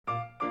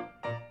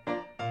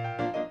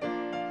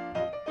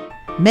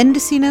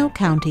Mendocino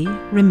County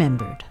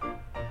Remembered.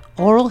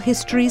 Oral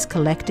histories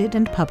collected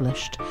and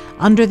published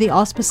under the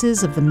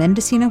auspices of the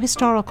Mendocino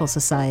Historical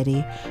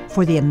Society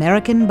for the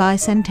American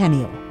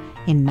Bicentennial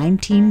in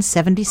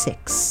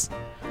 1976.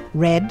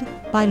 Read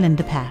by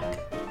Linda Pack.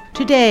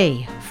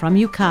 Today, from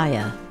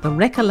Ukiah, the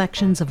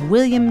Recollections of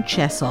William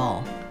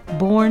Chessall,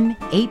 born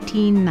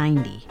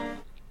 1890.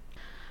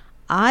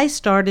 I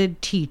started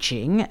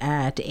teaching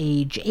at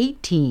age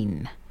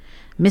 18.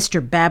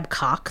 Mr.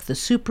 Babcock, the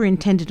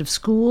superintendent of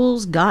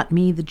schools, got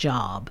me the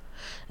job.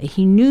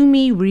 He knew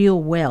me real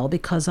well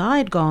because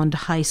I'd gone to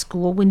high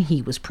school when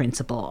he was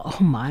principal.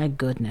 Oh, my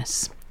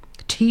goodness.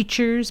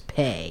 Teachers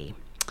pay.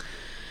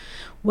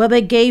 Well,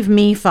 they gave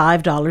me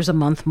 $5 a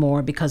month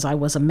more because I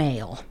was a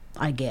male,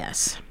 I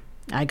guess.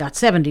 I got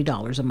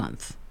 $70 a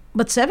month.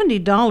 But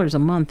 $70 a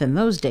month in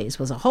those days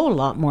was a whole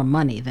lot more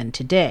money than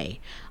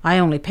today. I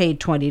only paid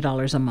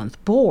 $20 a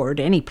month board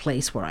any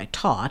place where I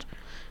taught.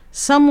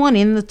 Someone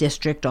in the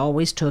district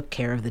always took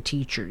care of the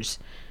teachers.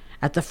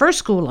 At the first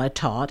school I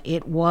taught,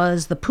 it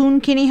was the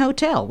Poonkinney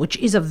Hotel, which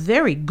is a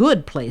very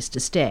good place to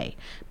stay,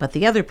 but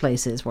the other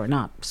places were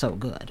not so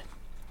good.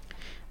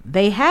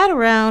 They had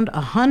around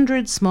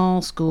 100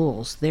 small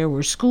schools. There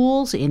were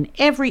schools in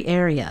every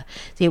area.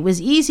 It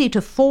was easy to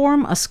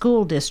form a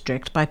school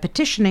district by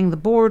petitioning the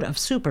Board of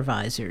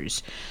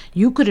Supervisors.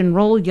 You could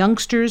enroll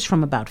youngsters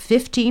from about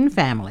 15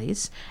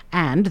 families,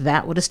 and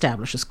that would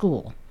establish a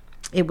school.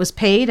 It was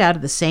paid out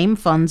of the same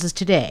funds as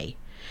today.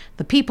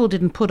 The people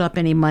didn't put up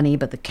any money,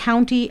 but the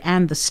county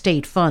and the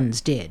state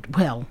funds did.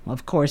 Well,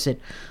 of course,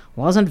 it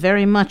wasn't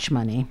very much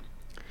money.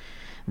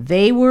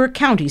 They were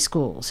county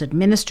schools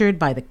administered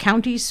by the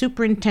county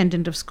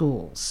superintendent of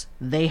schools.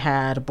 They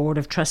had a board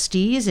of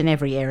trustees in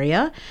every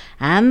area,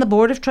 and the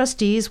board of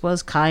trustees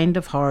was kind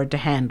of hard to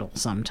handle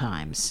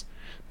sometimes.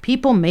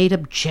 People made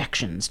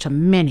objections to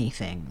many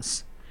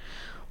things.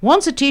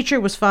 Once a teacher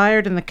was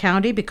fired in the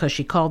county because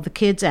she called the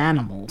kids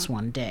animals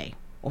one day.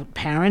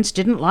 Parents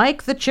didn't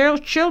like the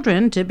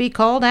children to be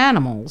called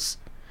animals.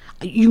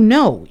 You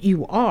know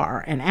you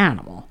are an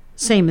animal,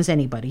 same as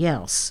anybody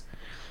else.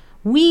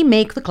 We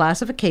make the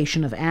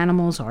classification of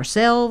animals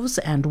ourselves,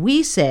 and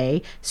we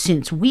say,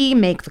 since we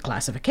make the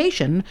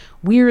classification,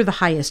 we're the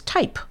highest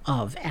type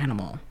of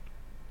animal.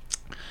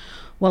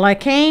 Well, I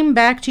came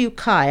back to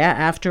Ukiah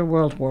after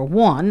World War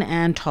I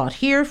and taught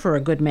here for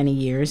a good many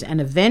years, and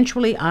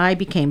eventually I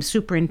became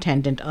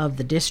superintendent of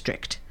the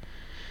district.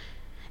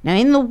 Now,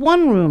 in the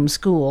one-room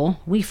school,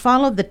 we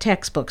followed the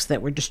textbooks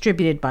that were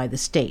distributed by the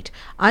state.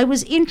 I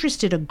was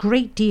interested a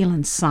great deal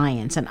in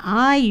science, and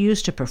I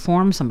used to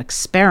perform some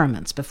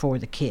experiments before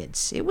the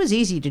kids. It was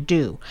easy to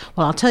do.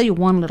 Well, I'll tell you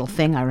one little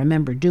thing I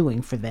remember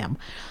doing for them.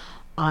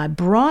 I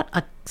brought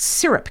a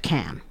syrup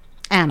can,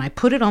 and I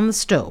put it on the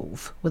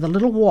stove with a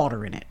little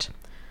water in it.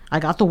 I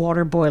got the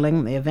water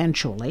boiling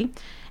eventually,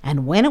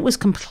 and when it was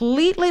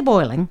completely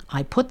boiling,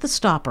 I put the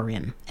stopper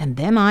in, and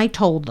then I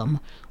told them,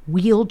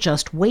 "We'll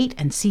just wait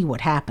and see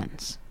what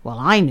happens." Well,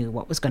 I knew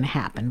what was going to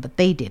happen, but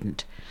they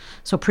didn't.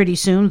 So pretty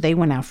soon they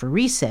went out for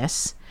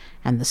recess,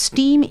 and the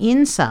steam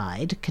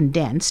inside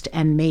condensed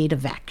and made a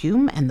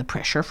vacuum, and the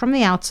pressure from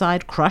the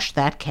outside crushed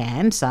that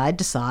can side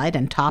to side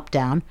and top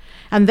down,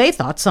 and they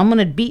thought someone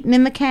had beaten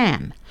in the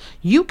can.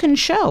 You can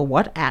show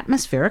what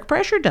atmospheric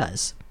pressure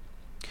does.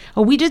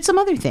 Oh, we did some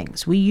other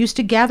things. We used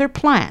to gather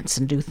plants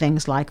and do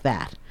things like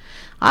that.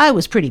 I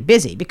was pretty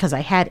busy because I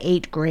had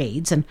 8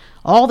 grades, and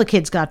all the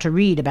kids got to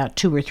read about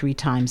 2 or 3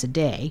 times a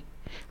day.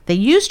 They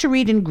used to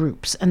read in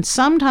groups, and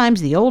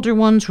sometimes the older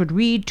ones would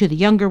read to the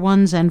younger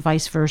ones and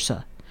vice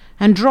versa.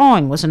 And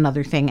drawing was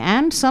another thing,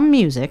 and some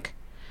music.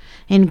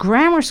 In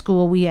grammar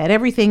school, we had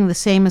everything the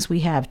same as we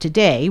have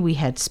today. We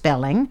had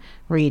spelling,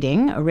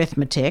 reading,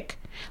 arithmetic.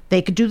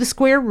 They could do the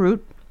square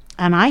root,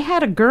 and I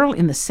had a girl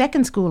in the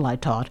second school I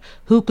taught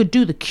who could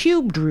do the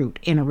cubed root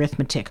in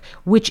arithmetic,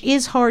 which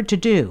is hard to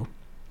do.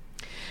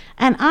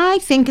 And I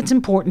think it's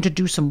important to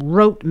do some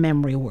rote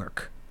memory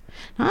work.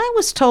 I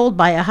was told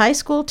by a high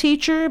school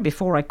teacher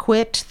before I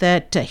quit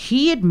that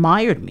he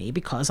admired me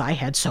because I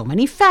had so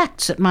many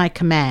facts at my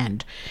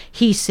command.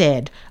 He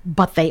said,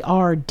 "But they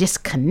are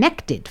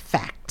disconnected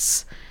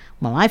facts."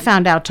 Well, I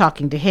found out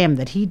talking to him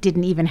that he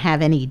didn't even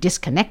have any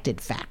disconnected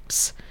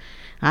facts.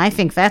 I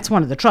think that's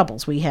one of the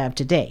troubles we have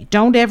today.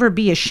 Don't ever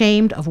be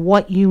ashamed of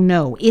what you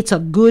know. It's a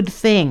good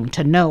thing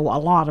to know a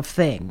lot of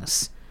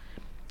things.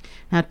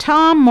 Now,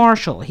 Tom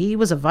Marshall, he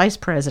was a vice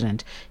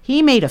president.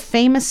 He made a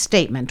famous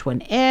statement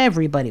when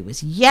everybody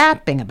was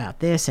yapping about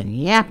this and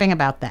yapping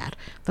about that.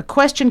 The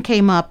question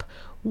came up,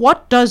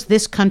 what does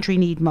this country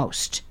need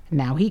most?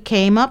 Now, he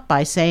came up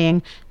by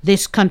saying,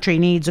 this country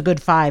needs a good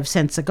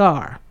 5-cent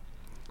cigar.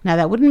 Now,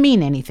 that wouldn't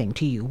mean anything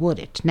to you, would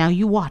it? Now,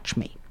 you watch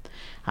me.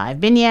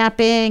 I've been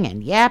yapping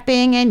and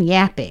yapping and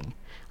yapping.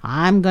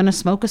 I'm going to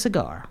smoke a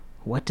cigar.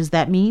 What does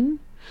that mean?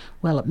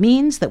 Well, it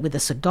means that with a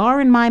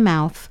cigar in my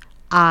mouth,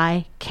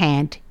 I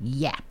can't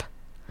yap.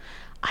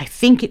 I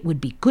think it would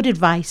be good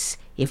advice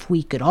if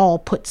we could all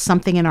put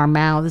something in our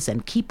mouths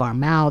and keep our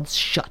mouths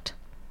shut.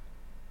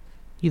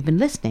 You've been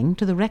listening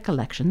to the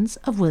Recollections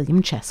of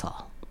William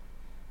Chessall.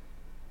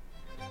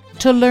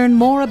 To learn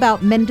more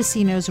about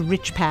Mendocino's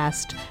rich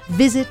past,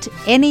 visit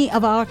any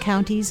of our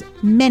county's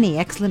many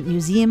excellent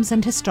museums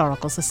and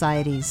historical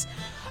societies.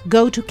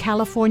 Go to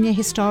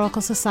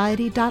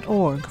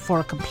californiahistoricalsociety.org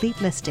for a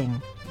complete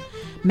listing.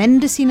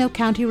 Mendocino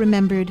County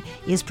Remembered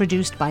is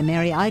produced by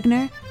Mary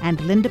Eigner and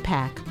Linda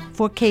Pack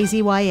for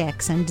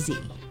KZYX and Z.